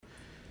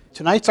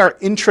Tonight's our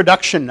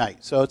introduction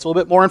night, so it's a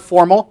little bit more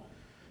informal.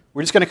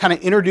 We're just going to kind of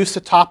introduce the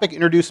topic,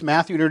 introduce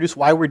Matthew, introduce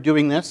why we're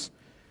doing this,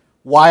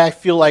 why I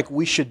feel like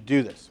we should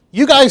do this.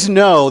 You guys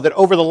know that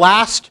over the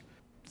last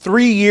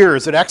 3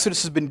 years that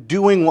Exodus has been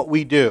doing what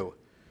we do,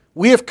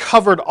 we have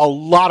covered a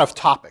lot of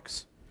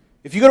topics.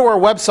 If you go to our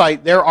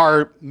website, there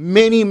are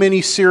many,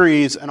 many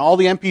series and all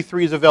the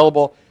MP3s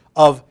available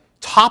of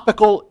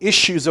topical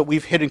issues that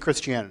we've hit in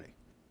Christianity.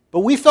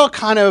 But we felt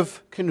kind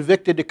of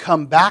convicted to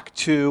come back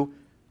to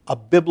a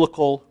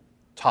biblical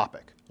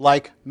topic,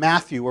 like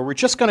Matthew, where we're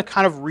just going to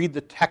kind of read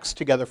the text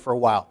together for a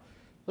while.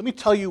 Let me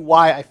tell you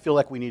why I feel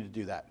like we need to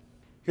do that.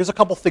 Here's a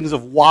couple things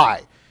of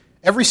why.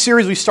 Every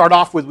series we start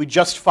off with, we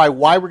justify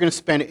why we're going to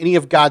spend any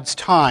of God's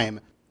time,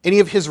 any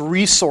of His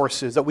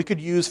resources that we could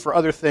use for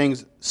other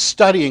things,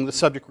 studying the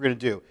subject we're going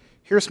to do.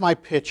 Here's my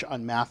pitch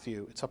on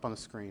Matthew. It's up on the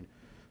screen.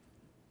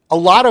 A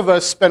lot of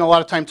us spend a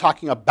lot of time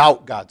talking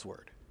about God's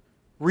Word,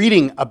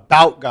 reading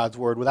about God's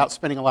Word without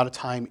spending a lot of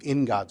time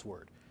in God's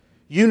Word.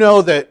 You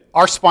know that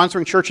our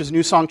sponsoring church is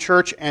New Song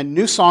Church, and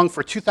New Song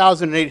for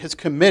 2008 has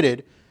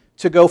committed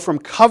to go from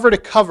cover to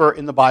cover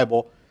in the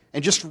Bible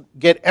and just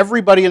get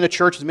everybody in the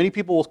church, as many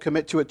people will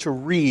commit to it, to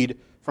read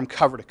from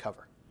cover to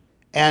cover.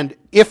 And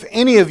if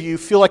any of you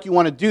feel like you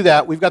want to do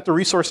that, we've got the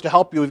resource to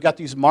help you. We've got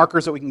these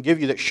markers that we can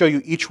give you that show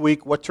you each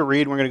week what to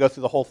read. We're going to go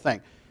through the whole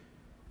thing.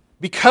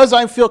 Because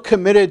I feel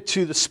committed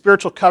to the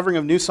spiritual covering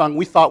of New Song,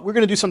 we thought we're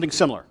going to do something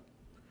similar.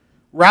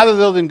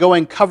 Rather than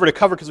going cover to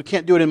cover, because we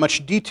can't do it in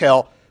much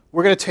detail,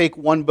 we're going to take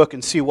one book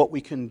and see what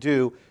we can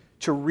do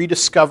to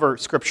rediscover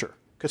Scripture.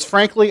 Because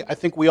frankly, I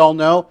think we all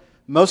know,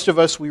 most of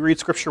us, we read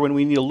Scripture when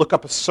we need to look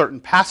up a certain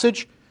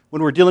passage,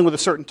 when we're dealing with a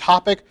certain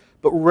topic,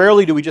 but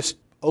rarely do we just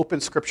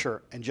open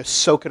Scripture and just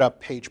soak it up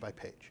page by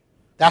page.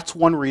 That's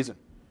one reason.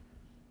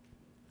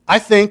 I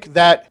think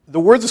that the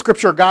words of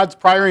Scripture are God's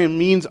primary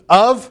means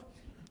of,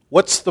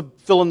 what's the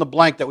fill in the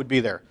blank that would be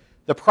there?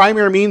 The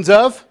primary means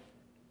of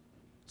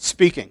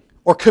speaking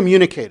or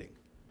communicating.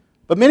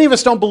 But many of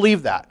us don't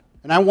believe that.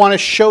 And I want to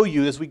show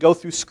you as we go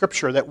through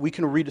Scripture that we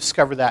can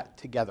rediscover that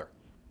together.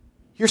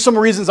 Here's some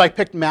reasons I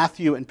picked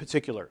Matthew in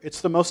particular.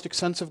 It's the most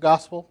extensive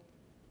gospel.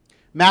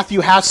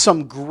 Matthew has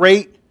some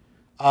great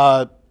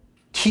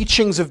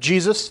teachings of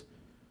Jesus.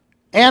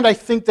 And I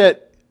think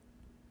that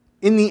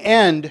in the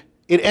end,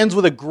 it ends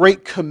with a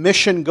great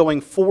commission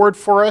going forward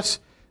for us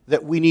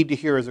that we need to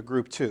hear as a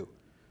group too.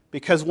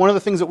 Because one of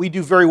the things that we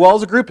do very well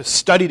as a group is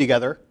study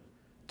together,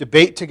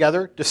 debate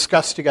together,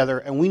 discuss together,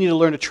 and we need to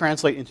learn to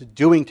translate into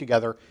doing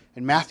together.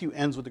 And Matthew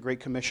ends with the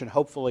Great Commission.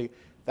 Hopefully,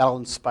 that'll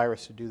inspire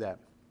us to do that.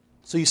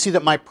 So you see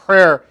that my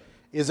prayer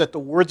is that the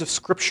words of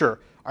Scripture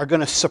are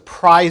going to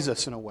surprise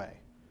us in a way.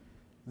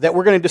 That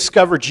we're going to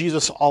discover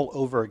Jesus all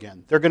over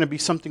again. They're going to be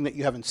something that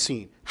you haven't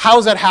seen. How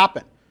does that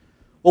happen?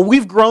 Well,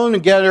 we've grown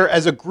together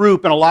as a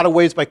group in a lot of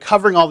ways by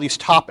covering all these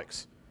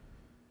topics.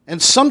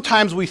 And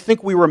sometimes we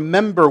think we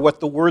remember what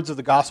the words of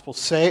the gospel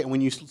say, and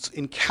when you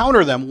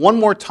encounter them one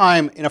more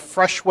time in a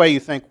fresh way, you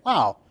think,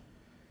 wow,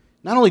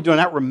 not only do I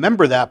not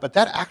remember that, but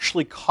that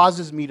actually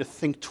causes me to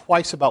think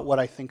twice about what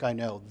I think I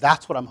know.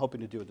 That's what I'm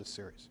hoping to do with this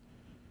series.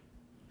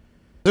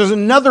 There's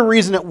another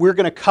reason that we're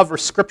going to cover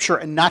Scripture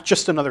and not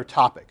just another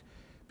topic,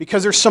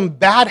 because there's some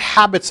bad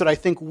habits that I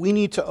think we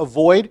need to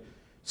avoid.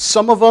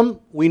 Some of them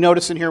we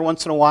notice in here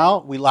once in a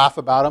while. We laugh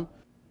about them.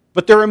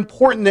 But they're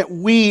important that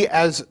we,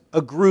 as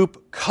a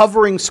group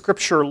covering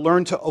Scripture,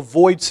 learn to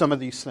avoid some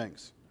of these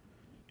things.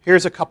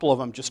 Here's a couple of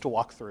them just to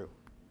walk through.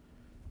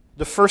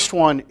 The first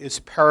one is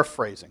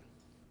paraphrasing.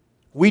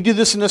 We do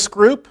this in this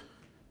group.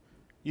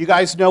 You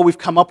guys know we've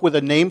come up with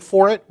a name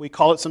for it. We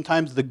call it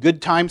sometimes the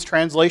Good Times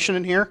translation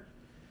in here.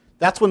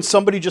 That's when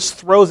somebody just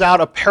throws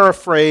out a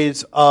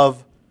paraphrase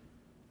of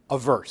a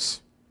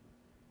verse.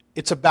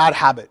 It's a bad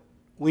habit.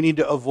 We need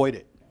to avoid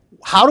it.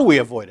 How do we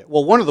avoid it?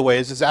 Well, one of the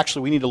ways is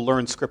actually we need to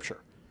learn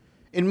Scripture.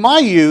 In my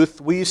youth,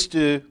 we used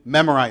to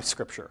memorize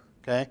Scripture,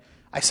 okay?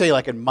 I say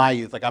like in my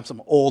youth, like I'm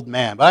some old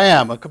man, but I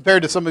am.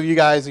 Compared to some of you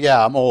guys,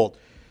 yeah, I'm old.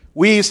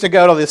 We used to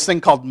go to this thing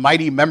called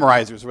Mighty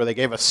Memorizers where they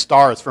gave us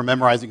stars for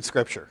memorizing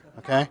Scripture,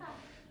 okay?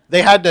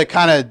 They had to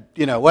kind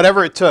of,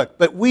 whatever it took.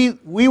 But we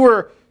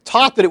were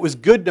taught that it was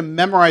good to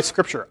memorize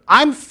Scripture.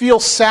 I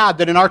feel sad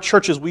that in our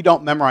churches we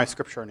don't memorize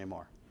Scripture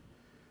anymore.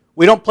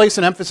 We don't place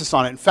an emphasis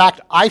on it. In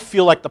fact, I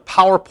feel like the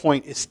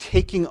PowerPoint is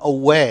taking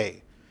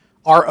away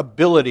our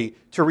ability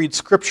to read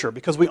Scripture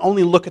because we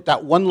only look at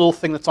that one little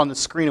thing that's on the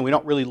screen and we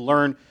don't really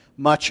learn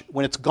much.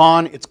 When it's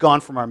gone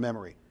from our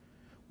memory.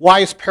 Why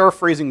is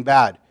paraphrasing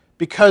bad?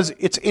 Because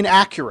it's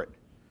inaccurate.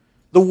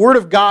 The Word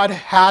of God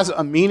has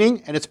a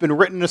meaning and it's been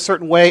written in a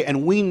certain way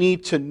and we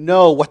need to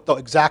know what the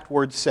exact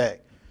words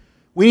say.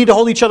 We need to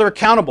hold each other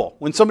accountable.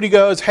 When somebody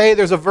goes, hey,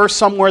 there's a verse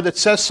somewhere that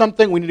says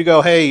something, we need to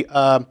go, hey,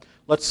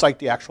 let's cite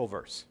the actual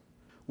verse.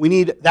 We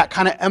need that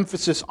kind of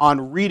emphasis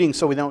on reading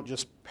so we don't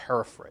just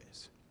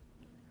paraphrase.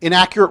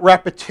 Inaccurate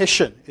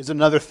repetition is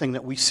another thing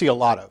that we see a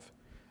lot of.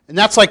 And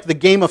that's like the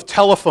game of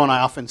telephone, I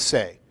often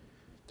say.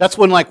 That's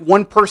when like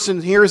one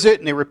person hears it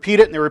and they repeat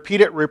it and they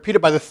repeat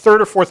it by the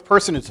third or fourth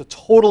person. It's a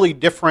totally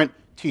different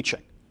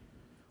teaching.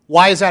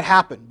 Why does that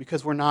happen?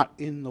 Because we're not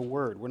in the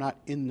Word. We're not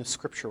in the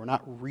Scripture. We're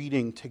not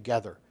reading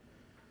together.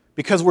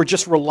 Because we're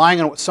just relying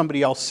on what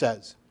somebody else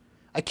says.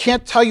 I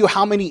can't tell you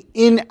how many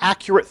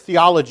inaccurate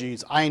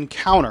theologies I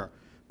encounter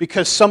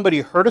because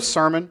somebody heard a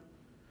sermon,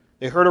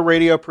 they heard a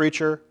radio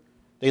preacher,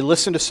 they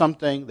listened to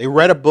something, they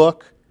read a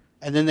book,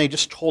 and then they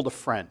just told a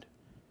friend.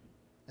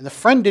 And the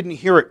friend didn't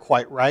hear it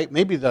quite right.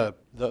 Maybe the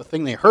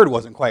thing they heard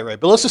wasn't quite right,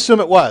 but let's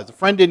assume it was. The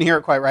friend didn't hear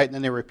it quite right, and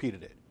then they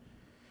repeated it.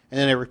 And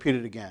then they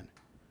repeated it again.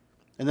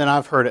 And then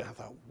I've heard it, and I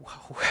thought,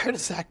 where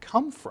does that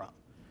come from?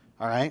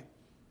 All right?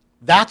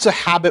 That's a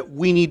habit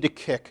we need to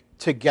kick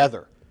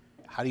together.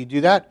 How do you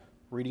do that?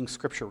 Reading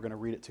Scripture. We're going to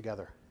read it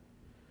together.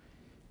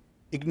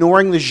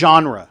 Ignoring the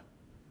genre.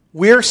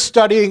 We're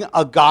studying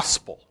a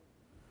gospel.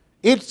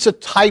 It's a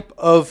type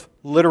of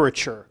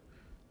literature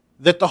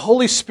that the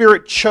Holy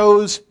Spirit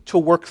chose to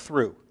work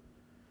through.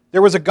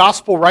 There was a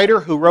gospel writer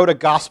who wrote a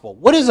gospel.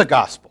 What is a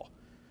gospel?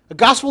 A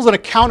gospel is an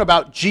account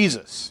about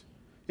Jesus.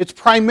 It's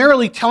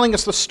primarily telling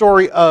us the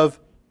story of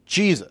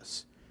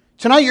Jesus.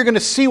 Tonight you're going to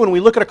see when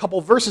we look at a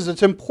couple verses,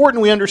 it's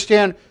important we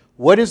understand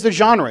what is the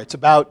genre. It's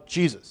about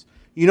Jesus.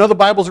 You know the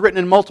Bible's written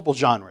in multiple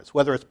genres,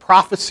 whether it's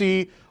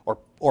prophecy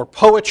or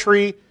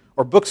poetry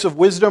or books of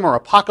wisdom or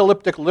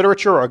apocalyptic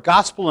literature or a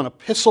gospel, an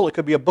epistle. It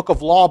could be a book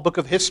of law, a book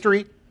of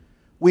history.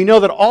 We know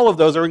that all of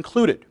those are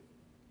included.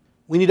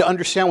 We need to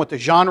understand what the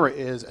genre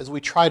is as we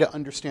try to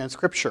understand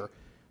Scripture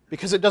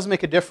because it does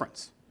make a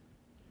difference.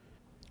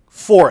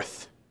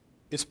 Fourth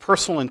is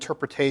personal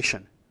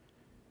interpretation.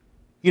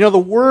 You know, the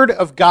Word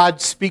of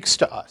God speaks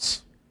to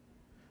us,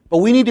 but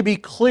we need to be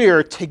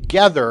clear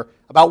together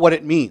about what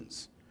it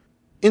means.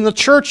 In the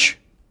church,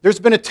 there's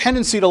been a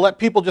tendency to let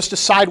people just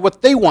decide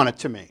what they want it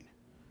to mean.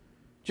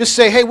 Just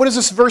say, hey, what does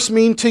this verse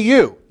mean to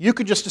you? You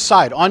could just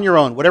decide on your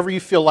own, whatever you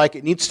feel like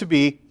it needs to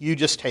be, you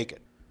just take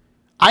it.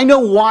 I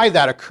know why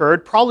that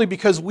occurred, probably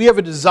because we have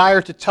a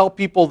desire to tell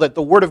people that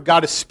the Word of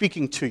God is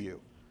speaking to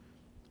you.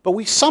 But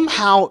we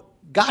somehow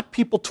got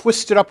people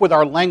twisted up with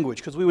our language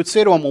because we would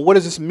say to them, well, what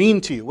does this mean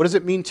to you? What does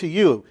it mean to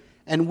you?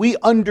 And we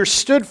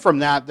understood from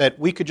that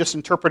we could just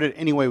interpret it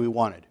any way we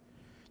wanted.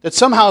 That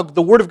somehow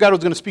the Word of God was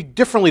going to speak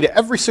differently to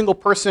every single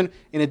person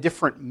in a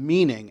different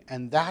meaning,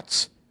 and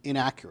that's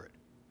inaccurate.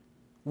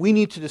 We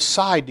need to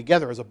decide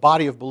together as a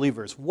body of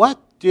believers, what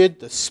did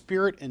the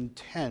Spirit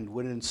intend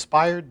when it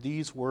inspired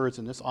these words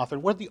in this author?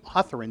 What did the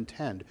author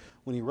intend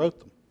when he wrote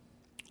them?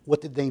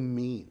 What did they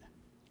mean?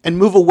 And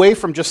move away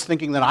from just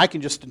thinking that I can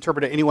just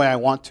interpret it any way I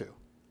want to.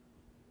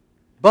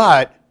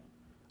 But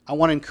I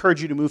want to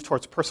encourage you to move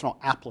towards personal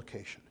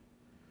application.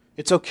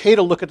 It's okay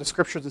to look at the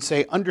Scriptures and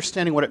say,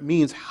 understanding what it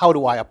means, how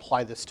do I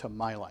apply this to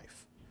my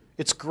life?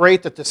 It's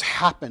great that this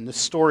happened, this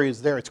story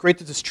is there. It's great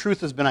that this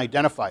truth has been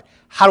identified.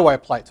 How do I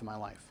apply it to my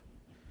life?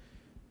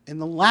 And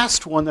the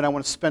last one that I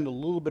want to spend a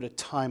little bit of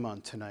time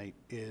on tonight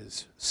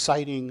is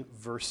citing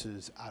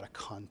verses out of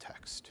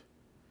context.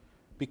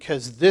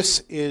 Because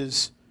this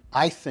is,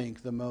 I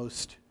think, the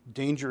most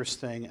dangerous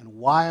thing and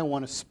why I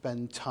want to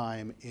spend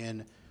time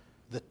in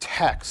the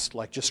text,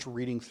 like just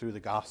reading through the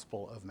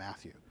Gospel of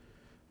Matthew.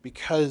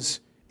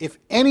 Because if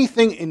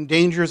anything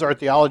endangers our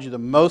theology the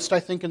most, I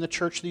think, in the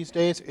church these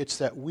days, it's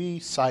that we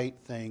cite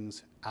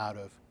things out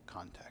of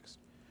context.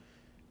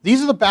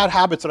 These are the bad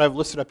habits that I've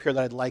listed up here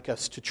that I'd like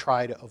us to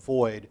try to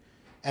avoid,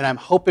 and I'm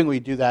hoping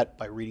we do that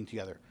by reading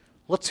together.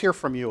 Let's hear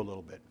from you a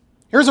little bit.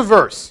 Here's a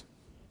verse.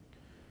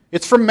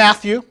 It's from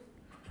Matthew,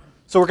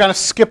 so we're kind of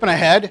skipping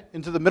ahead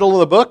into the middle of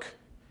the book.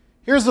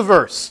 Here's the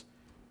verse.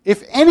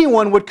 If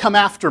anyone would come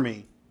after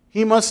me,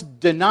 he must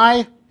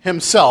deny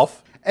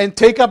himself and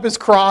take up his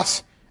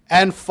cross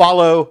and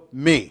follow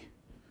me.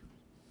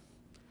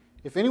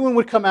 If anyone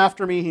would come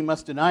after me, he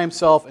must deny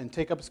himself and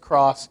take up his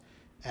cross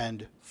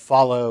and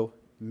follow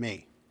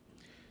me.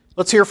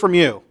 Let's hear from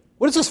you.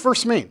 What does this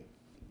verse mean?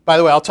 By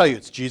the way, I'll tell you,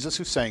 it's Jesus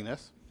who's saying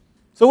this.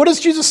 So what is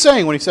Jesus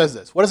saying when he says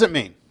this? What does it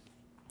mean?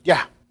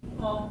 Yeah.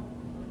 Well,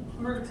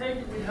 in order to take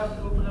it, we have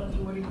to open up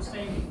to what he was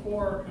saying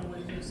before and what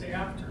he's going to say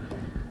after.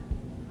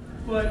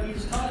 But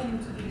he's talking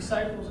to the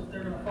disciples, if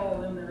they're going to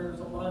follow him, there's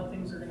a lot of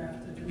things they're going to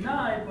have to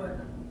deny, but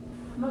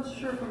I'm not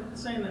sure if I'm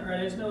saying that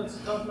right. I just know it's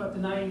talking about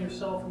denying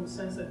yourself in the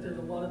sense that there's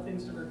a lot of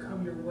things that are going to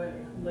come your way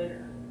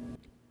later.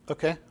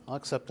 Okay, I'll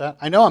accept that.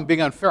 I know I'm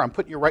being unfair. I'm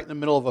putting you right in the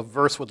middle of a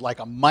verse with like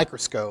a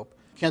microscope.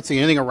 Can't see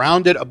anything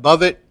around it,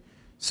 above it.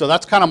 So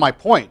that's kind of my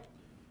point.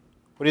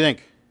 What do you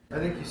think? I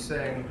think he's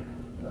saying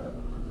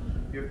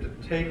you have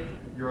to take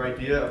your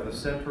idea of the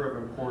center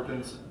of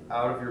importance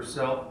out of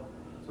yourself,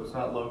 so it's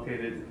not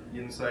located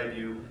inside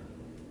you.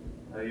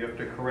 You have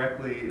to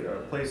correctly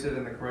place it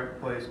in the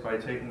correct place by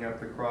taking up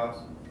the cross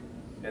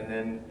and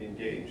then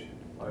engage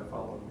by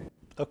following me.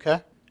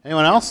 Okay.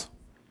 Anyone else?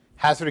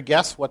 Hazard a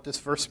guess what this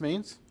verse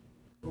means?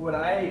 What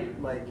I,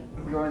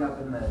 growing up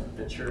in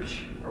the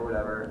church or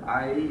whatever,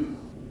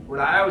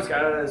 what I always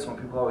got out of this, when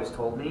people always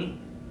told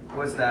me,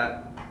 was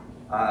that,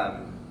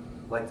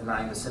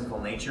 denying the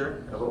sinful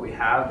nature of what we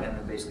have, and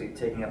then basically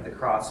taking up the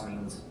cross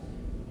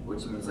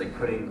which means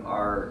putting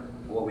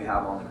what we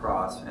have on the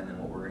cross, and then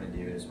what we're going to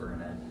do is we're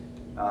going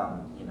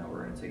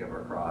to take up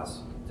our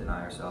cross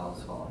deny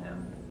ourselves, follow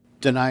him.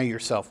 Deny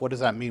yourself. What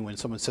does that mean when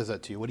someone says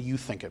that to you? What do you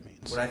think it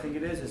means? What I think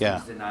it is Yeah.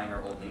 it's denying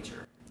our old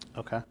nature.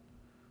 Okay.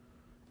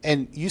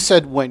 And you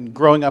said when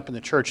growing up in the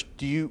church,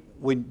 do you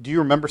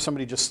remember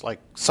somebody just like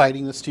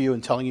citing this to you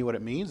and telling you what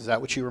it means? Is that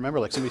what you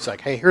remember? Like somebody's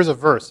like, hey, here's a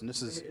verse, and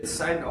this is... It's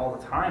cited all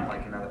the time,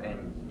 like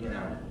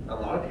a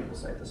lot of people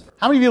cite this verse.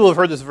 How many people have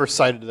heard this verse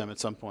cited to them at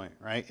some point,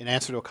 right? In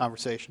answer to a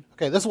conversation?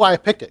 Okay, this is why I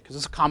picked it, because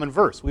it's a common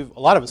verse. A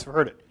lot of us have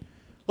heard it.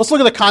 Let's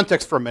look at the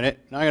context for a minute.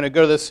 Now I'm going to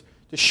go to this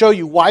to show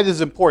you why this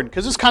is important,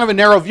 because this is kind of a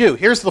narrow view.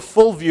 Here's the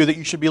full view that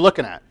you should be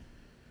looking at.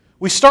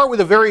 We start with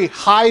a very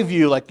high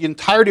view, like the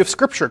entirety of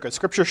Scripture, because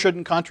Scripture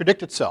shouldn't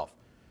contradict itself.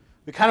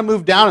 We kind of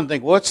move down and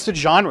think, well, what's the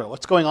genre?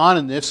 What's going on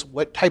in this?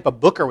 What type of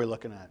book are we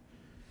looking at?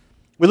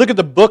 We look at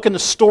the book and the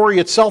story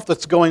itself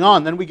that's going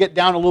on. Then we get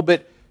down a little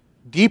bit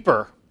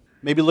deeper.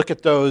 Maybe look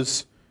at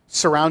those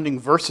surrounding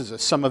verses,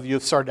 as some of you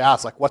have started to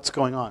ask, like, what's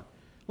going on?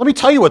 Let me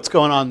tell you what's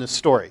going on in this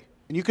story.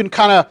 And you can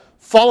kind of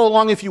follow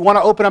along if you want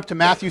to open up to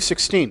Matthew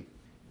 16.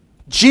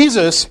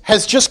 Jesus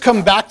has just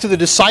come back to the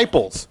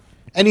disciples,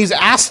 and he's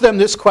asked them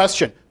this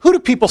question: who do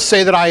people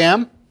say that I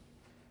am?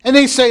 And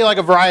they say like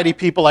a variety of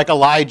people, like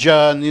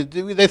Elijah, and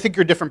they think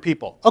you're different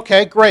people.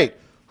 Okay, great.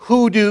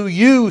 Who do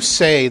you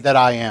say that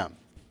I am?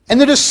 And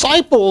the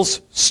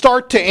disciples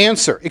start to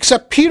answer,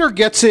 except Peter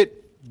gets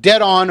it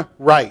dead on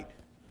right.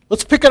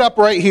 Let's pick it up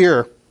right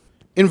here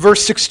in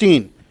verse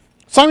 16.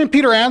 Simon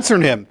Peter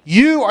answered him,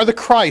 "You are the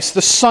Christ,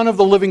 the Son of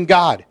the living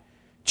God."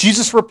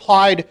 Jesus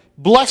replied,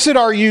 "Blessed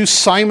are you,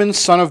 Simon,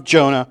 son of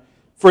Jonah,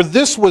 for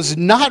this was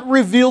not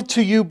revealed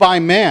to you by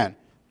man,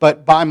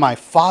 but by my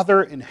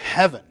Father in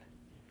heaven.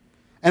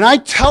 And I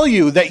tell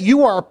you that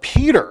you are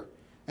Peter,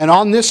 and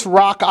on this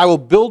rock I will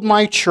build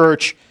my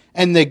church,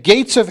 and the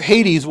gates of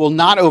Hades will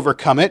not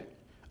overcome it.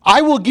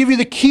 I will give you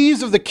the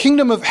keys of the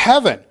kingdom of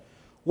heaven.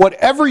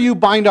 Whatever you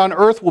bind on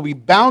earth will be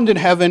bound in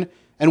heaven,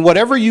 and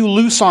whatever you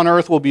loose on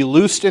earth will be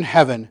loosed in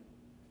heaven."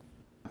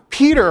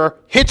 Peter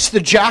hits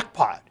the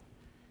jackpot.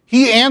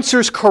 He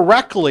answers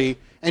correctly,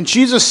 and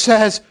Jesus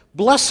says,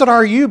 "Blessed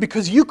are you,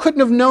 because you couldn't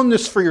have known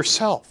this for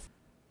yourself.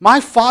 My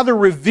Father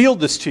revealed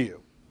this to you."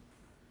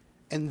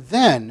 And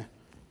then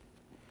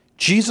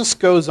Jesus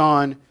goes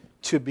on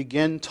to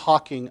begin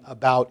talking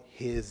about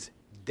his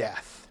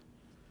death.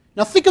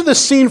 Now think of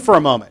this scene for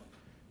a moment.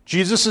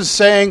 Jesus is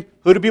saying,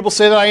 "Who do people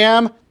say that I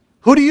am?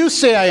 Who do you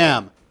say I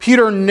am?"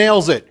 Peter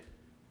nails it.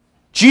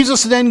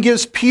 Jesus then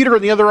gives Peter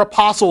and the other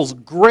apostles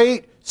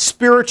great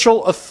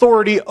spiritual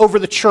authority over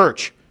the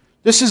church.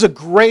 This is a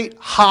great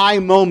high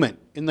moment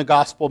in the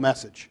gospel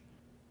message.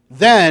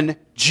 Then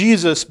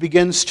Jesus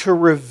begins to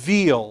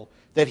reveal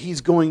that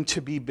he's going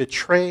to be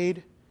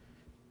betrayed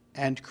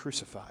and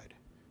crucified,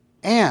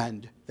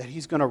 and that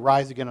he's going to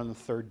rise again on the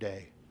third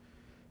day.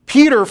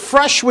 Peter,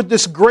 fresh with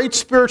this great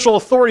spiritual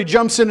authority,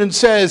 jumps in and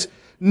says,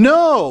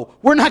 "No,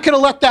 we're not going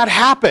to let that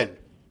happen."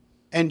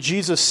 And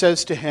Jesus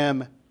says to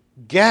him,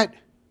 "Get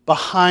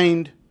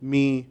behind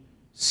me,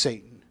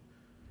 Satan.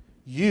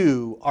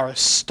 You are a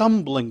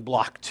stumbling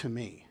block to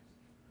me."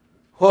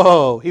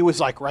 Whoa, he was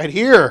like right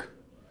here.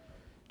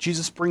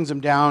 Jesus brings him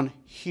down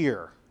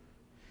here.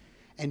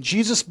 And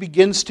Jesus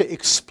begins to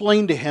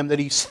explain to him that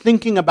he's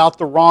thinking about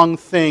the wrong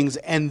things,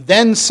 and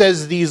then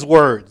says these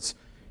words: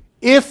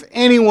 "If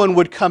anyone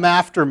would come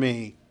after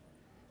me,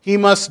 he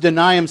must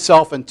deny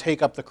himself and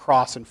take up the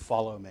cross and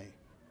follow me."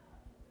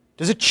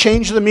 Does it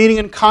change the meaning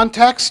and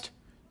context?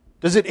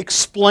 Does it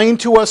explain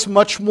to us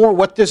much more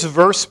what this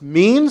verse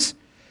means?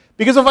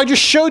 Because if I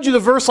just showed you the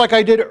verse like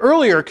I did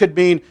earlier, it could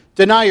mean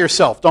deny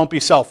yourself, don't be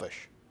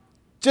selfish.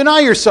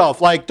 Deny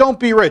yourself, like don't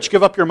be rich,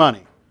 give up your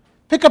money.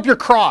 Pick up your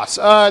cross.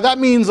 That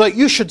means like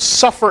you should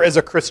suffer as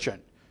a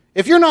Christian.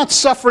 If you're not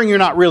suffering, you're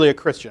not really a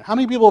Christian. How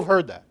many people have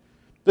heard that?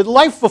 The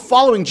life of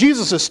following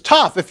Jesus is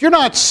tough. If you're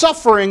not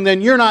suffering,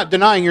 then you're not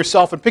denying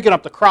yourself and picking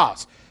up the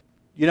cross.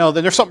 Then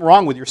there's something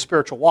wrong with your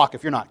spiritual walk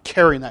if you're not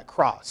carrying that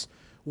cross,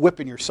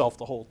 whipping yourself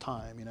the whole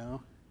time,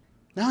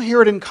 Now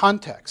hear it in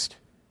context.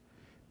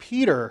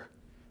 Peter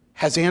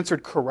has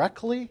answered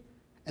correctly,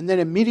 and then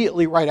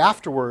immediately right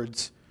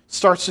afterwards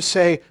starts to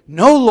say,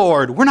 "No,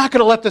 Lord, we're not going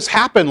to let this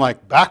happen.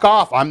 Like, back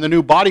off. I'm the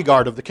new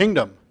bodyguard of the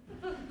kingdom."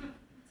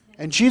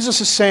 And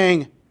Jesus is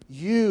saying,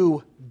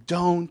 you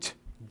don't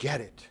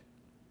get it.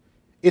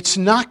 It's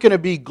not going to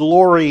be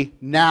glory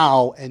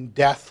now and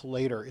death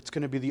later. It's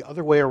going to be the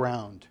other way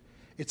around.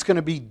 It's going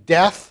to be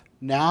death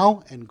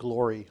now and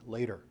glory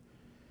later.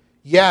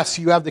 Yes,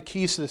 you have the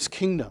keys to this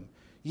kingdom.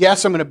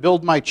 Yes, I'm going to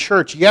build my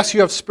church. Yes,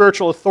 you have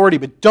spiritual authority,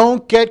 but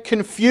don't get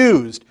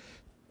confused.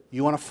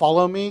 You want to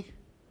follow me?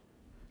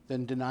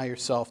 Then deny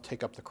yourself,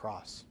 take up the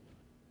cross.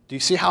 Do you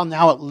see how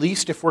now, at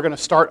least if we're going to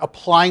start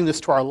applying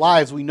this to our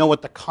lives, we know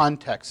what the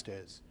context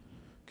is?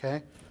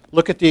 Okay?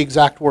 Look at the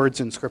exact words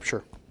in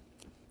Scripture.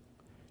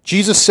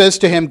 Jesus says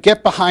to him,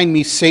 "Get behind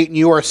me, Satan,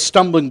 you are a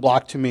stumbling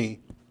block to me.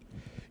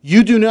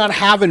 You do not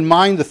have in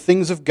mind the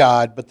things of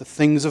God, but the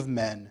things of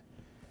men."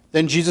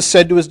 Then Jesus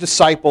said to his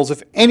disciples,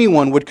 "If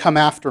anyone would come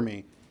after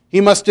me,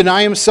 he must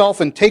deny himself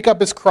and take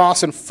up his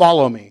cross and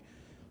follow me.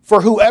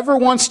 For whoever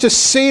wants to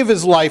save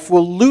his life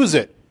will lose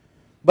it,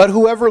 But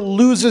whoever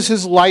loses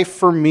his life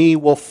for me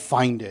will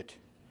find it.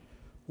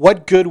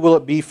 What good will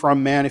it be for a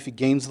man if he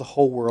gains the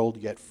whole world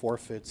yet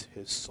forfeits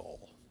his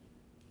soul?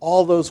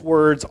 All those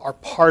words are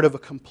part of a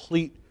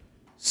complete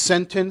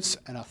sentence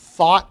and a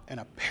thought and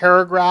a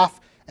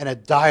paragraph and a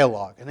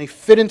dialogue. And they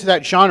fit into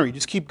that genre. You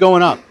just keep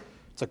going up.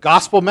 It's a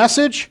gospel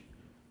message.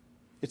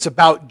 It's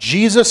about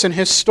Jesus and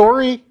his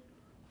story.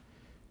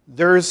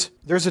 There's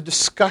a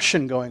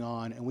discussion going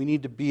on, and we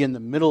need to be in the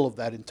middle of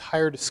that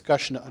entire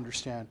discussion to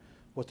understand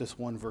what this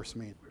one verse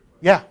means.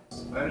 Yeah?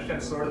 I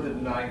understand sort of the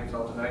denying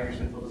yourself, denying your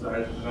sinful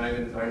desires, denying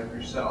the desires of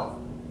yourself,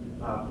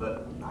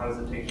 but how does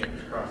it take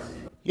Jesus Christ?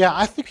 Yeah,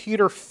 I think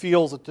Peter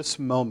feels at this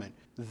moment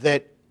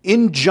that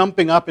in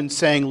jumping up and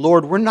saying,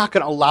 Lord, we're not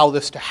going to allow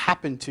this to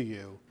happen to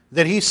you,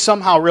 that he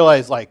somehow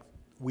realized, like,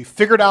 we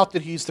figured out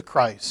that he's the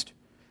Christ,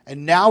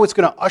 and now it's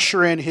going to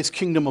usher in his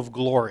kingdom of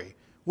glory.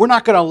 We're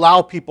not going to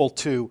allow people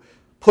to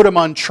put him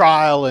on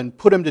trial and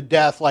put him to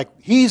death like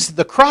he's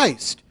the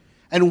Christ.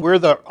 And we're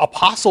the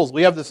apostles.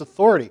 We have this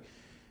authority.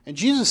 And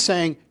Jesus is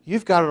saying,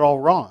 you've got it all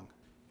wrong.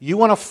 You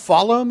want to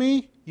follow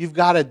me? You've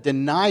got to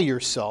deny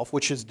yourself,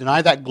 which is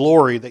deny that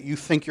glory that you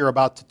think you're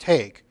about to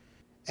take.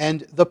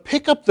 And the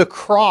pick up the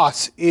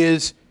cross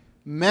is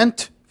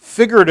meant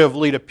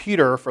figuratively to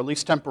Peter, for at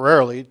least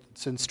temporarily,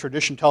 since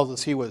tradition tells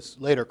us he was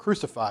later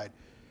crucified.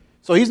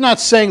 So he's not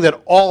saying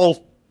that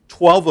all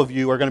 12 of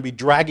you are going to be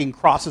dragging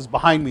crosses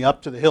behind me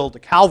up to the hill to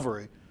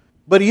Calvary.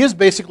 But he is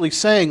basically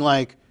saying,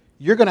 like,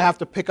 you're going to have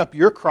to pick up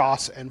your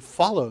cross and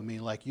follow me.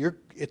 Like, you're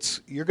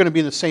going to be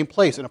in the same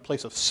place, in a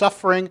place of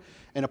suffering,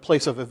 in a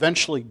place of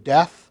eventually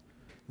death.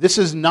 This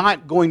is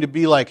not going to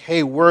be like,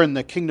 hey, we're in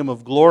the kingdom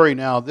of glory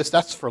now.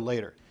 That's for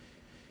later.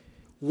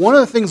 One of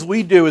the things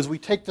we do is we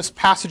take this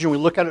passage and we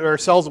look at it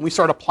ourselves and we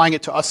start applying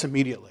it to us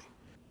immediately.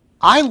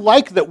 I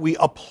like that we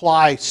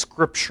apply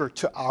Scripture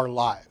to our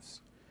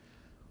lives.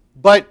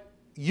 But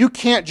you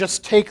can't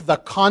just take the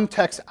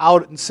context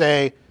out and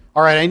say,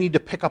 all right, I need to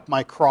pick up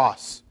my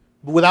cross,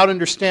 but without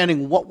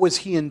understanding what was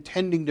he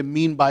intending to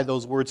mean by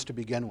those words to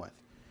begin with.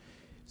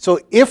 So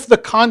if the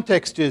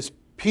context is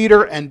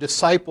Peter and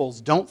disciples,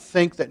 don't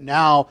think that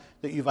now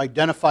that you've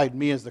identified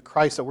me as the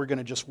Christ that we're going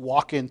to just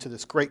walk into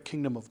this great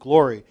kingdom of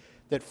glory,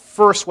 that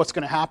first what's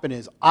going to happen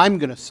is I'm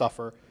going to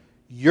suffer,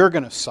 you're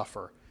going to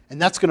suffer, and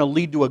that's going to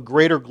lead to a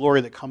greater glory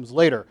that comes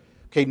later.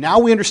 Okay, now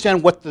we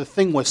understand what the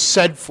thing was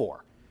said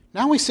for.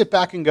 Now we sit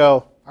back and go,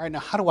 all right, now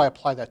how do I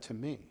apply that to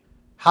me?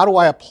 How do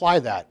I apply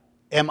that?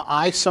 Am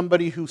I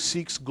somebody who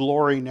seeks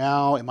glory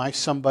now? Am I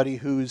somebody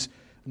who's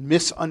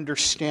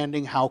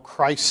misunderstanding how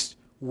Christ's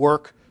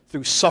work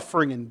through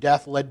suffering and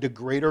death led to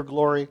greater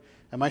glory?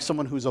 Am I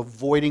someone who's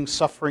avoiding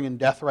suffering and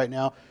death right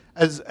now?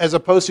 As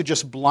opposed to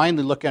just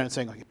blindly looking at it and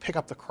saying, okay, pick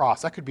up the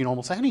cross. That could mean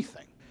almost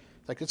anything.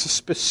 Like, it's a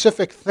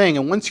specific thing.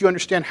 And once you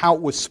understand how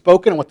it was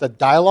spoken and what the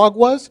dialogue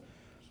was,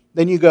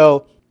 then you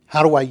go,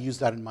 how do I use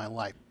that in my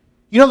life?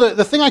 You know,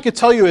 the thing I could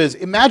tell you is,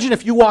 imagine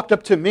if you walked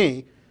up to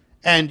me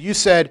and you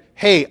said,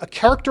 hey, a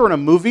character in a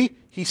movie,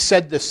 he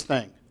said this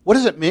thing. What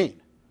does it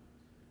mean?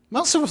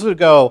 Most of us would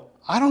go,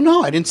 I don't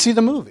know. I didn't see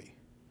the movie.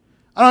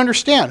 I don't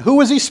understand. Who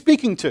was he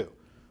speaking to?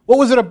 What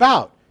was it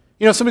about?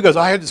 You know, somebody goes,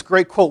 I had this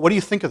great quote. What do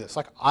you think of this?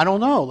 Like, I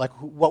don't know. Like,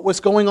 what was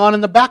going on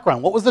in the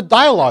background? What was the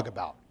dialogue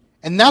about?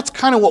 And that's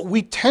kind of what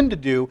we tend to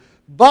do.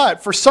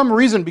 But for some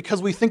reason,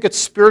 because we think it's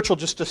spiritual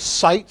just to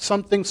cite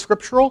something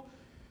scriptural,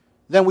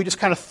 then we just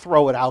kind of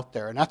throw it out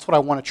there. And that's what I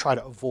want to try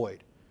to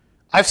avoid.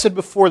 I've said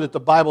before that the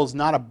Bible is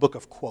not a book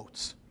of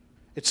quotes.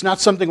 It's not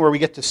something where we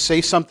get to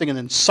say something and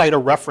then cite a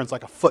reference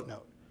like a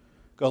footnote.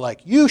 Go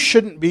like, you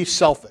shouldn't be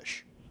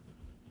selfish.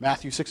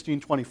 Matthew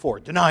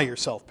 16:24, deny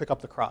yourself, pick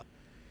up the cross.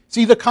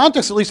 See, the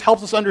context at least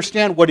helps us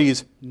understand what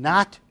he's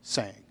not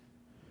saying.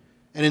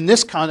 And in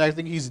this context, I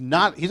think he's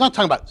not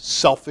talking about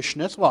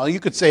selfishness. Well,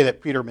 you could say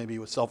that Peter maybe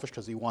was selfish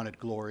because he wanted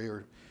glory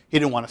or he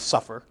didn't want to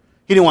suffer.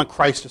 He didn't want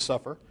Christ to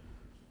suffer.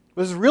 It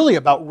was really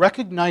about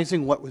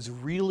recognizing what was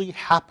really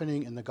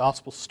happening in the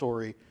gospel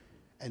story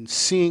and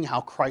seeing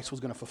how Christ was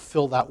going to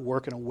fulfill that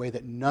work in a way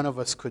that none of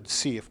us could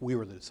see if we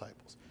were the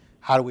disciples.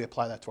 How do we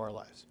apply that to our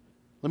lives?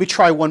 Let me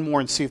try one more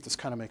and see if this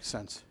kind of makes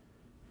sense.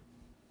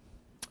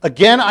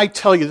 Again, I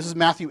tell you, this is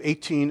Matthew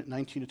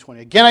 18:19-20.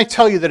 Again, I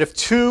tell you that if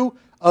two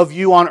of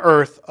you on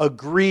earth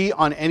agree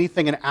on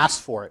anything and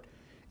ask for it,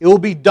 it will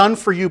be done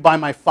for you by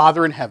my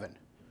Father in heaven.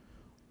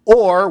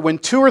 Or, when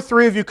 2 or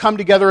 3 of you come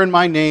together in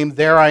my name,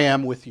 there I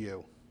am with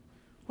you.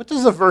 What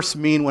does the verse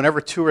mean,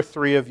 whenever 2 or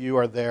 3 of you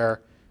are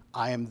there,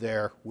 I am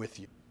there with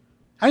you?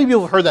 How many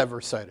people have heard that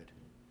verse cited?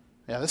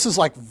 Yeah, this is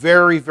like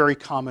very, very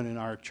common in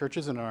our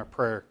churches and in our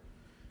prayer.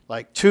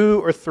 Like,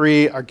 2 or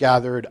 3 are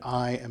gathered,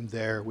 I am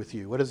there with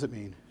you. What does it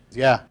mean?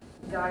 Yeah.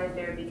 God is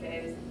there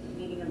because the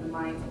meeting of the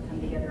minds have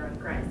come together on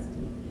Christ.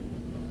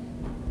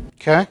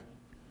 Okay.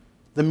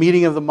 The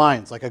meeting of the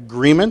minds, like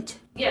agreement.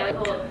 Yeah,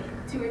 like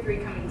 2 or 3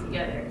 coming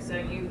together. So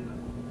you,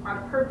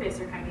 on purpose,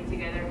 are coming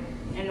together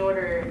in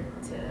order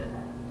to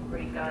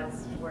read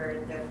God's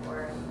word.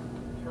 Therefore,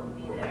 He'll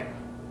be there.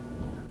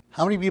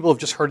 How many people have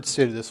just heard it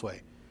stated this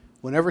way?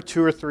 Whenever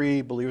 2 or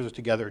 3 believers are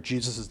together,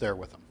 Jesus is there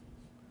with them.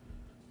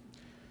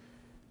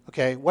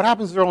 Okay, what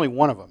happens if there's only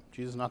one of them?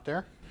 Jesus is not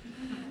there?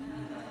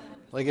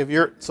 Like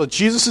so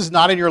Jesus is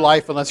not in your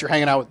life unless you're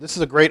hanging out with, this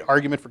is a great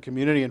argument for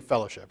community and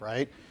fellowship,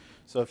 right?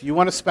 So if you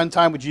want to spend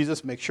time with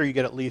Jesus, make sure you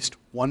get at least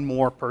one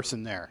more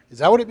person there. Is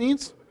that what it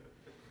means?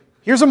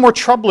 Here's a more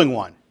troubling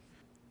one.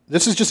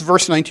 This is just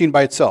verse 19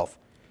 by itself.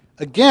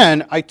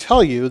 Again, I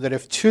tell you that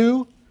if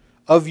two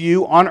of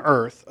you on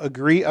earth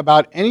agree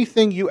about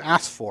anything you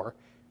ask for,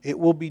 it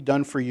will be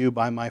done for you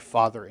by my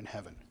Father in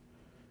heaven.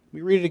 Let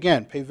me read it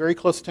again. Pay very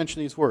close attention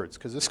to these words,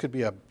 because this could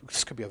be a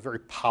very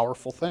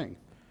powerful thing.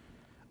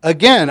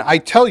 Again, I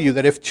tell you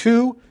that if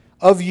two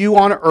of you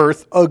on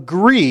earth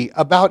agree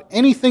about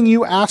anything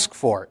you ask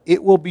for,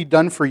 it will be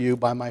done for you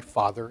by my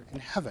Father in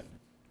heaven.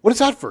 What does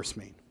that verse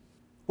mean?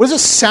 What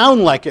does it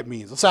sound like it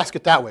means? Let's ask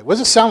it that way. What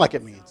does it sound like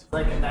it means?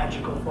 Like a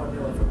magical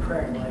formula for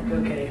prayer. Like,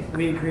 okay,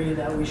 we agree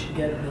that we should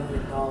get $1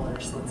 million.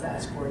 Let's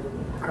ask for it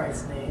in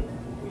Christ's name.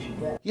 We should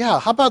get. Yeah,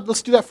 how about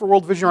let's do that for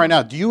World Vision right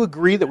now. Do you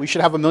agree that we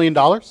should have $1 million?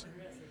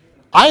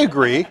 I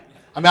agree.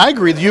 I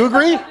agree. Do you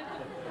agree?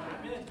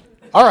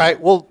 All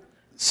right, well,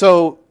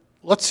 so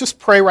let's just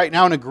pray right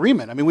now in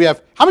agreement. We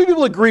have, how many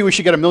people agree we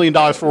should get $1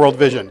 million for World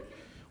Vision?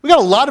 We got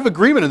a lot of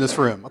agreement in this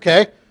room,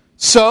 okay?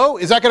 So,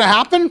 is that going to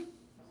happen?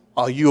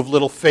 Oh, you have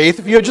little faith.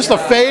 If you had just the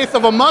faith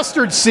of a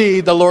mustard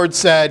seed, the Lord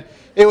said,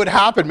 it would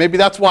happen. Maybe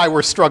that's why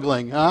we're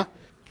struggling, huh?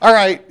 All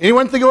right,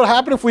 anyone think it would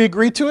happen if we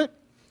agreed to it?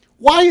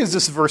 Why is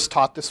this verse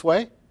taught this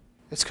way?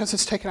 It's because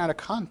it's taken out of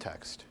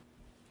context.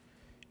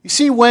 You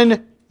see,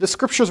 when the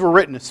scriptures were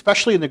written,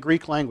 especially in the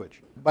Greek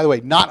language, by the way,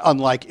 not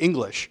unlike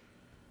English,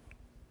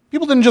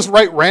 people didn't just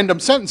write random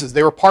sentences.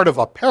 They were part of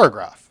a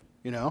paragraph,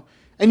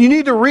 And you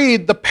need to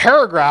read the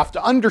paragraph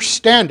to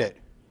understand it,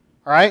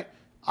 all right?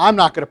 I'm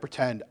not going to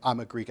pretend I'm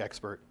a Greek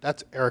expert.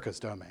 That's Erica's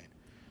domain.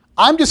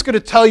 I'm just going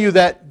to tell you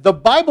that the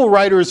Bible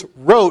writers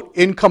wrote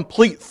in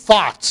complete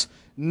thoughts,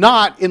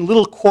 not in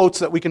little quotes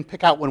that we can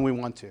pick out when we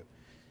want to.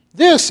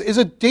 This is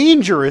a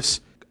dangerous,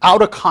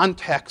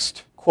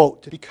 out-of-context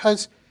quote,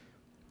 because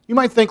you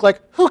might think,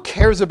 who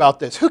cares about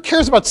this? Who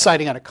cares about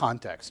citing out of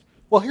context?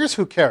 Well, here's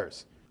who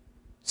cares.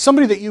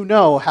 Somebody that you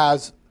know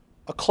has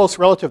a close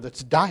relative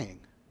that's dying.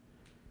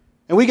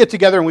 And we get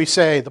together and we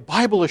say, the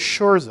Bible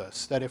assures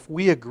us that if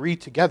we agree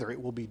together,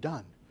 it will be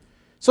done.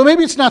 So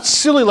maybe it's not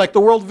silly like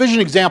the World Vision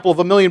example of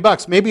 $1 million.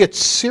 Maybe it's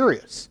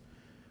serious,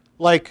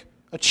 like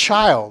a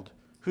child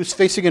who's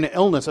facing an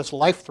illness that's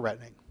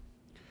life-threatening.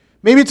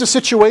 Maybe it's a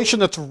situation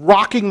that's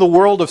rocking the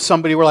world of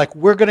somebody where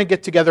we're going to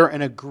get together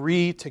and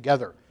agree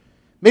together.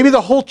 Maybe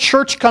the whole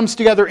church comes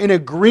together in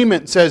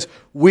agreement and says,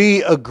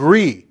 we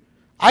agree.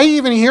 I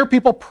even hear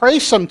people pray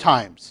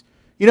sometimes.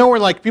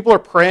 Where people are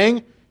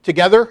praying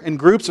together in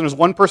groups, and there's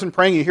one person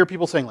praying, you hear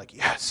people saying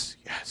yes,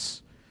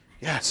 yes,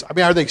 yes.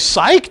 Are they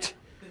psyched?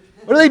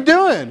 What are they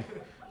doing?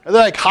 Are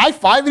they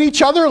high-fiving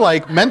each other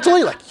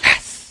mentally?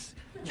 Yes,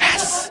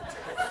 yes.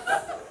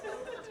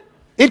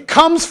 It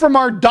comes from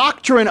our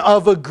doctrine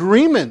of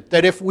agreement,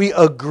 that if we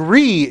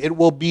agree, it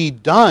will be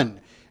done.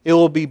 It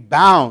will be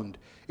bound.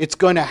 It's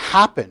going to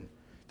happen.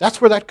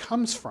 That's where that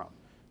comes from.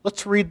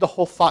 Let's read the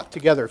whole thought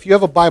together. If you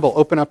have a Bible,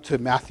 open up to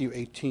Matthew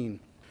 18.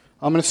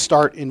 I'm going to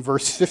start in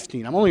verse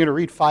 15. I'm only going to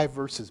read 5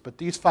 verses, but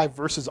these 5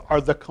 verses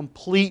are the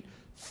complete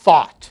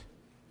thought.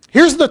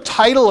 Here's the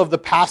title of the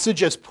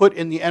passage as put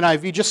in the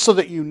NIV, just so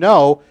that you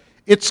know.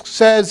 It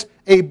says,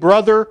 a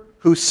brother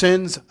who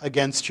sins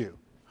against you.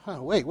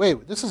 Oh,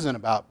 wait, this isn't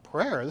about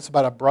prayer. This is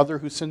about a brother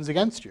who sins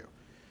against you.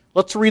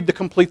 Let's read the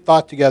complete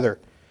thought together.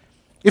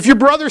 If your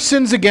brother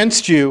sins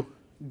against you,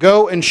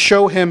 go and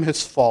show him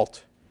his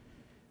fault,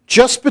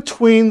 just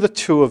between the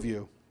two of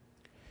you.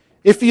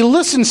 If he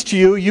listens to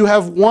you, you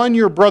have won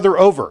your brother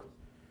over.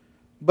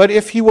 But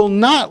if he will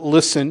not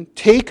listen,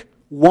 take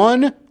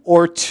 1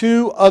 or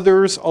 2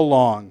 others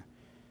along,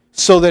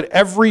 so that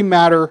every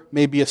matter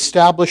may be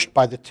established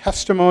by the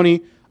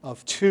testimony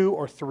of 2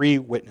 or 3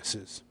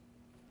 witnesses.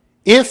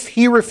 If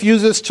he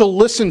refuses to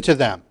listen to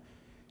them,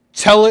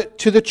 tell it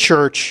to the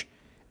church,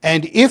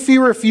 and if he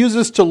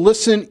refuses to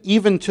listen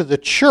even to the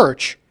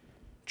church,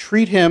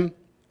 treat him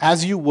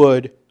as you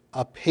would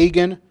a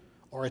pagan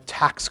or a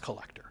tax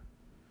collector.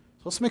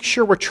 So let's make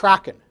sure we're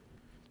tracking.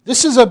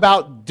 This is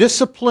about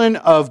discipline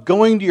of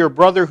going to your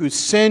brother who's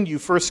sinned. You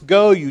first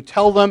go, you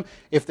tell them.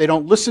 If they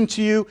don't listen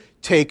to you,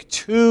 take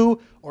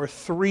 2 or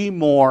 3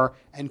 more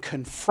and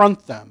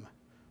confront them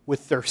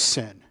with their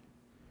sin.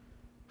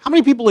 How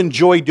many people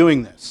enjoy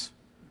doing this?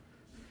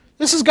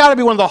 This has got to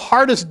be one of the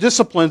hardest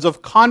disciplines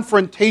of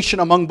confrontation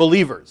among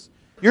believers.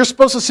 You're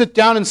supposed to sit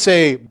down and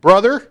say,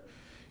 brother,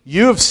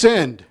 you have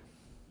sinned.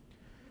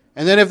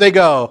 And then if they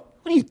go,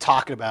 what are you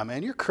talking about,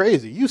 man? You're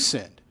crazy. You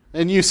sinned.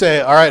 Then you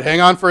say, all right,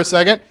 hang on for a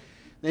second.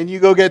 Then you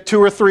go get 2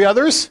 or 3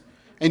 others,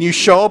 and you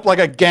show up like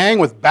a gang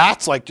with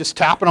bats, just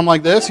tapping them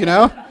like this,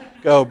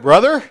 Go,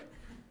 brother,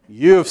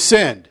 you have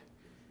sinned.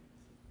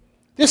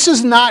 This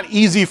is not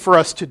easy for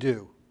us to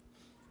do.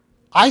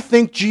 I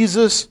think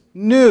Jesus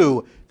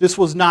knew this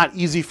was not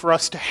easy for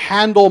us to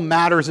handle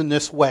matters in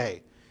this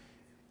way.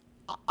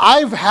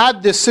 I've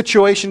had this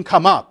situation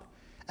come up,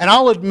 And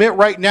I'll admit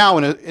right now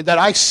that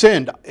I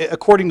sinned.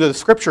 According to the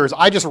scriptures,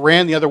 I just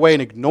ran the other way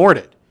and ignored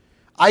it.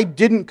 I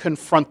didn't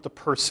confront the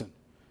person.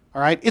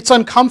 All right? It's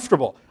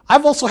uncomfortable.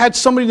 I've also had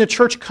somebody in the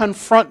church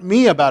confront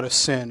me about a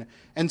sin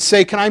and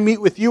say, can I meet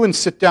with you and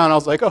sit down? I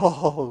was like,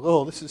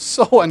 oh, this is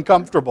so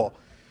uncomfortable.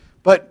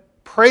 But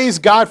praise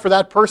God for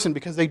that person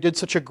because they did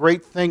such a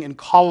great thing in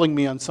calling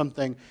me on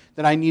something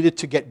that I needed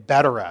to get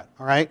better at.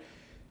 All right?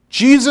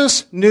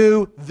 Jesus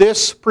knew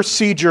this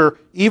procedure,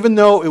 even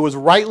though it was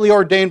rightly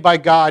ordained by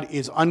God,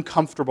 is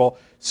uncomfortable.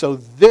 So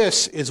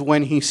this is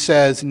when he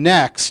says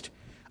next,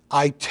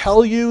 I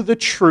tell you the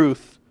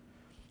truth,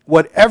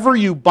 whatever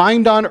you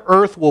bind on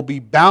earth will be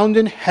bound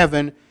in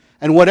heaven,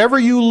 and whatever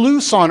you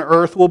loose on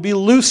earth will be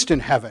loosed in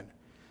heaven.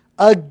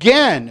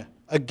 Again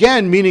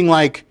meaning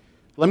like,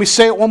 let me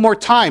say it one more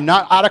time,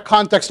 not out of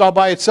context all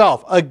by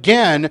itself.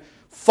 Again,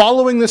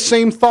 following the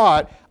same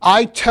thought,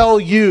 I tell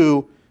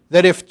you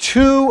that if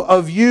two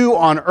of you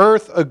on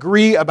earth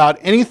agree about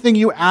anything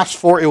you ask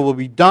for, it will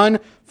be done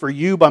for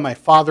you by my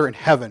Father in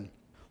heaven.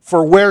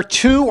 For where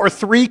 2 or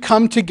 3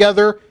 come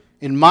together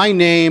in my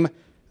name,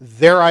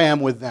 there I am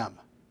with them.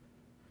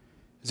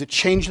 Does it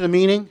change the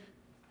meaning?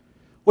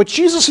 What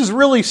Jesus is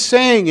really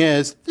saying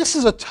is, this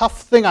is a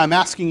tough thing I'm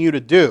asking you to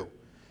do.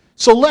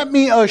 So let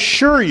me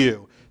assure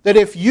you that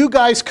if you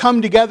guys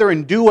come together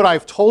and do what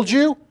I've told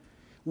you,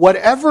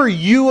 whatever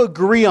you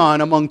agree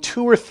on among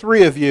 2 or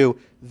 3 of you,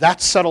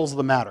 that settles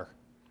the matter.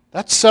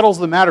 That settles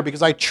the matter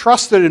because I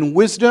trust that in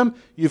wisdom,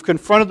 you've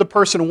confronted the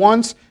person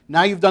once,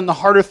 now you've done the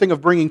harder thing of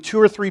bringing 2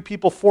 or 3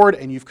 people forward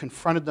and you've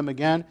confronted them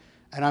again.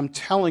 And I'm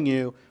telling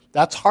you,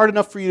 that's hard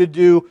enough for you to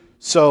do,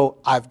 so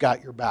I've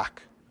got your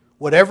back.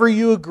 Whatever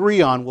you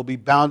agree on will be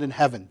bound in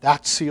heaven.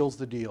 That seals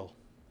the deal.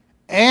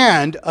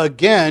 And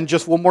again,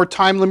 just one more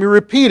time, let me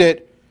repeat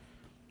it.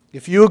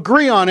 If you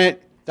agree on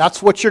it,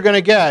 that's what you're going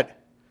to get.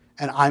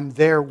 And I'm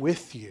there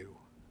with you.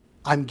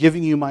 I'm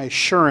giving you my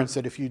assurance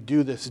that if you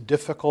do this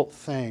difficult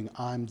thing,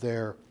 I'm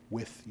there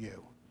with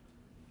you.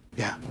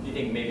 Yeah? Do you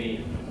think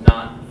maybe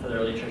not for the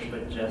early church,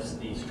 but just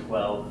these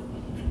 12,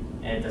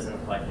 and it doesn't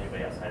apply to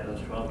anybody outside of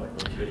those 12, like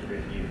the 2 or 3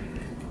 of you?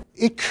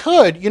 It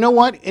could. You know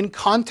what? In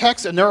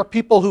context, and there are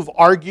people who've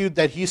argued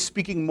that he's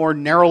speaking more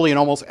narrowly in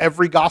almost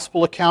every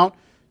gospel account,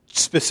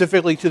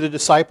 specifically to the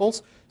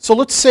disciples. So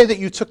let's say that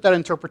you took that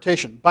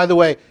interpretation. By the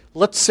way,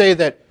 let's say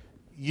that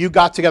you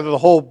got together the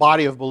whole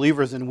body of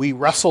believers and we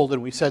wrestled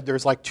and we said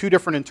there's like 2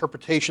 different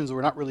interpretations.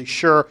 We're not really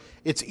sure.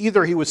 It's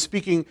either he was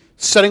speaking,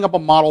 setting up a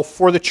model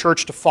for the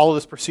church to follow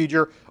this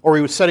procedure, or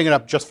he was setting it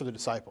up just for the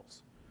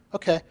disciples.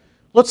 Okay.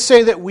 Let's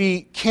say that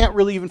we can't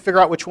really even figure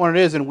out which one it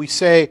is, and we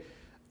say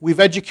we've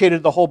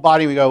educated the whole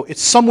body. We go,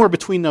 it's somewhere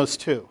between those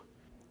 2.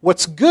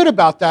 What's good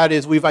about that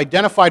is we've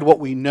identified what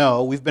we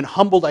know. We've been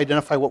humbled to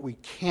identify what we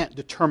can't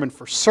determine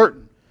for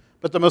certain.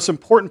 But the most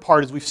important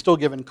part is we've still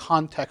given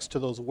context to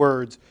those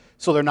words,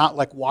 so they're not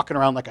like walking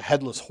around like a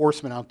headless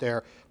horseman out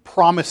there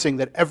promising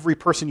that every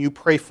person you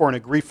pray for and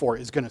agree for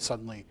is going to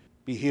suddenly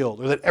be healed,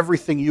 or that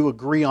everything you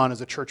agree on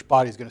as a church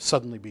body is going to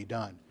suddenly be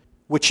done,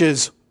 which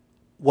is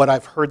what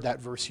I've heard that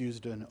verse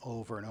used in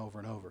over and over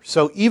and over.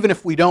 So even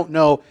if we don't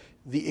know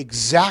the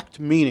exact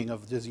meaning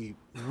of, does he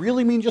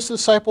really mean just the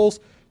disciples,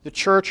 the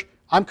church,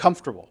 I'm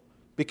comfortable,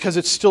 because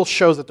it still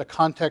shows that the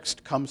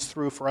context comes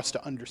through for us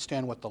to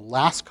understand what the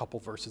last couple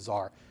verses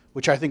are,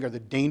 which I think are the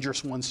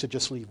dangerous ones to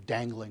just leave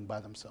dangling by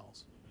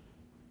themselves.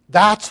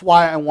 That's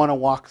why I want to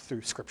walk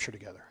through Scripture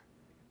together.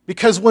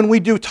 Because when we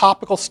do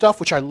topical stuff,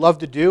 which I love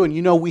to do, and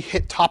you know we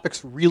hit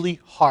topics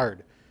really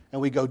hard, and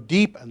we go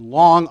deep and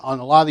long on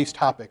a lot of these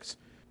topics,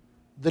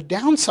 the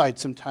downside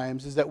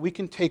sometimes is that we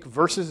can take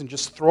verses and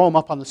just throw them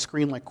up on the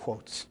screen like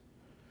quotes.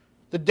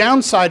 The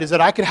downside is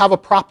that I could have a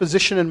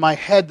proposition in my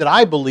head that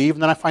I believe,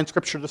 and then I find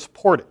Scripture to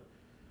support it.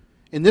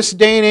 In this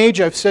day and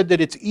age, I've said that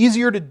it's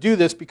easier to do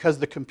this because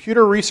the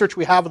computer research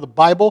we have of the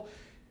Bible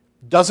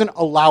doesn't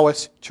allow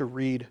us to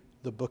read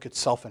the book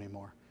itself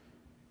anymore.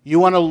 You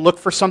want to look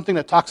for something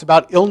that talks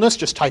about illness,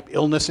 just type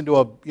illness into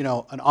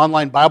an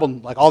online Bible,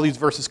 and like all these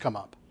verses come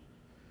up.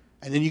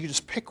 And then you can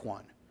just pick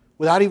one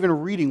without even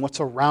reading what's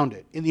around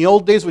it. In the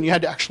old days when you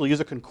had to actually use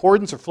a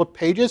concordance or flip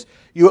pages,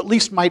 you at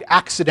least might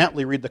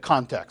accidentally read the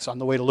context on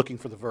the way to looking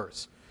for the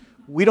verse.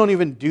 We don't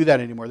even do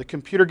that anymore. The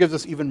computer gives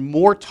us even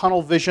more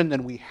tunnel vision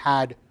than we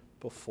had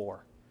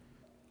before.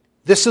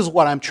 This is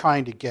what I'm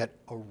trying to get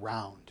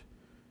around,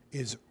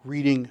 is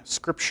reading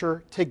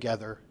Scripture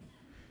together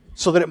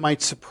so that it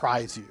might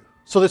surprise you.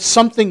 So that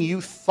something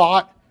you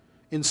thought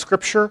in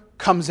Scripture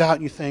comes out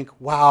and you think,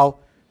 wow,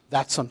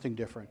 that's something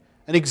different.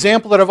 An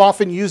example that I've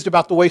often used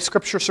about the way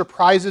Scripture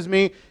surprises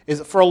me is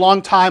that for a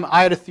long time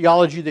I had a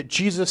theology that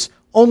Jesus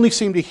only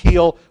seemed to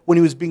heal when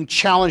he was being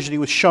challenged and he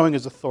was showing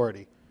his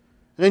authority.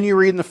 And then you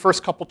read in the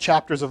first couple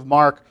chapters of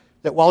Mark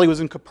that while he was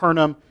in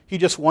Capernaum, he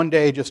just one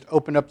day just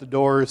opened up the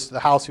doors to the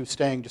house he was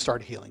staying, just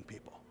started healing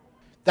people.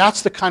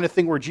 That's the kind of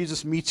thing where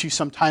Jesus meets you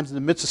sometimes in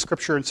the midst of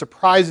Scripture and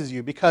surprises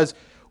you, because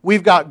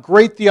we've got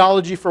great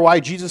theology for why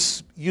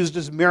Jesus used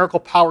his miracle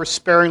power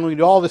sparingly to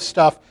do all this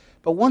stuff,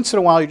 but once in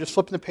a while you just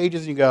flip in the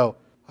pages and you go,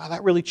 wow,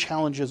 that really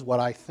challenges what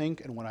I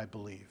think and what I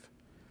believe.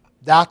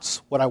 That's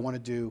what I want to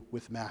do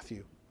with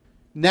Matthew.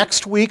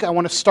 Next week, I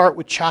want to start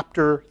with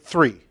chapter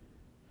 3.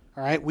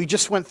 All right, we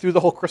just went through the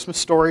whole Christmas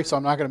story, so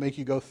I'm not going to make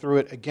you go through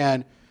it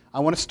again. I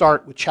want to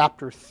start with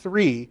chapter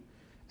 3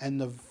 and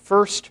the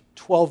first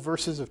 12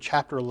 verses of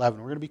chapter 11.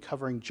 We're going to be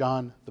covering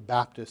John the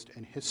Baptist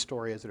and his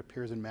story as it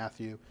appears in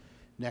Matthew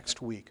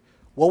next week.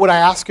 What would I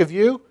ask of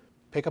you?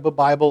 Pick up a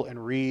Bible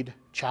and read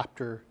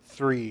chapter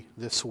 3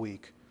 this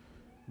week,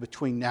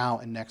 between now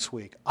and next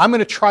week. I'm going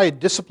to try a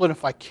discipline,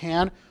 if I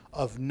can,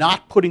 of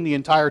not putting the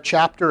entire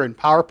chapter in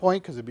PowerPoint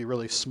because it'd be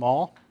really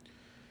small,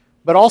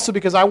 but also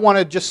because I want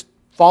to just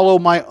follow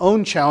my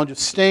own challenge of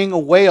staying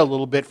away a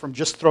little bit from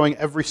just throwing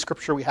every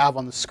scripture we have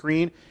on the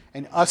screen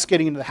and us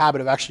getting into the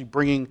habit of actually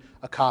bringing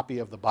a copy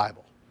of the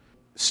Bible.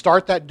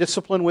 Start that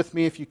discipline with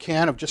me if you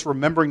can, of just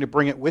remembering to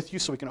bring it with you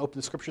so we can open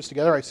the scriptures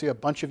together. I see a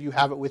bunch of you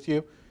have it with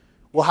you.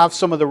 We'll have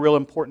some of the real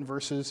important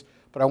verses,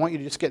 but I want you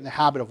to just get in the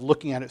habit of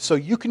looking at it so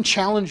you can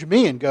challenge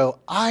me and go,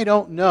 I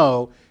don't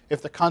know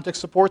if the context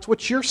supports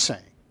what you're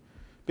saying.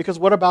 Because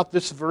what about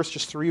this verse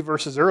just 3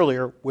 verses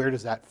earlier? Where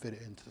does that fit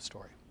into the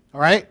story?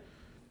 All right?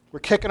 We're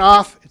kicking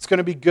off. It's going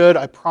to be good.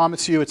 I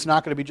promise you it's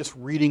not going to be just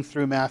reading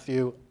through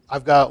Matthew.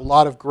 I've got a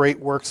lot of great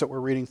works that we're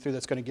reading through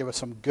that's going to give us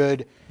some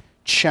good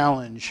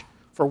challenge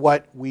for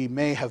what we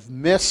may have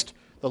missed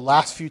the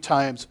last few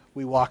times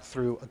we walked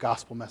through a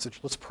gospel message.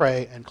 Let's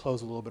pray and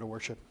close a little bit of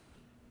worship.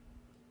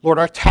 Lord,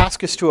 our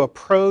task is to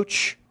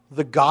approach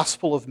the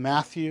Gospel of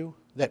Matthew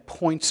that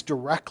points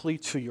directly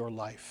to your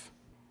life.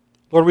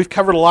 Lord, we've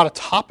covered a lot of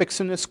topics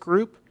in this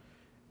group,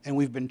 and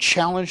we've been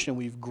challenged and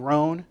we've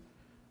grown.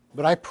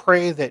 But I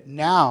pray that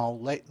now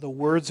let the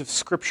words of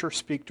Scripture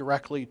speak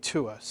directly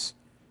to us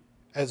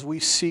as we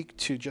seek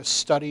to just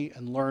study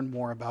and learn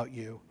more about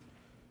you.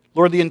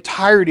 Lord, the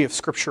entirety of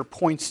Scripture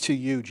points to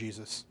you,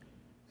 Jesus.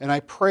 And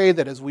I pray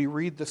that as we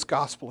read this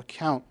gospel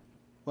account,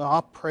 well,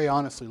 I'll pray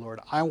honestly, Lord,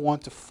 I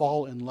want to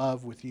fall in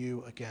love with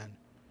you again.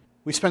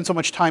 We spend so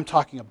much time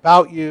talking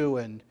about you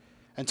and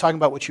talking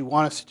about what you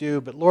want us to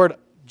do, but Lord,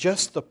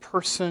 just the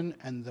person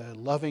and the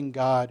loving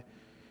God,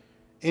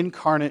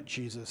 incarnate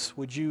Jesus,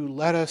 would you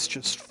let us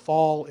just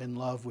fall in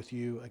love with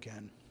you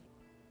again?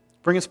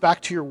 Bring us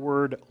back to your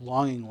word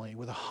longingly,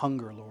 with a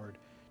hunger, Lord,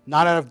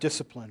 not out of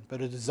discipline,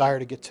 but a desire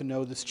to get to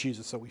know this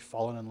Jesus that we've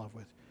fallen in love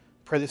with.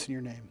 Pray this in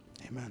your name.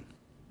 Amen.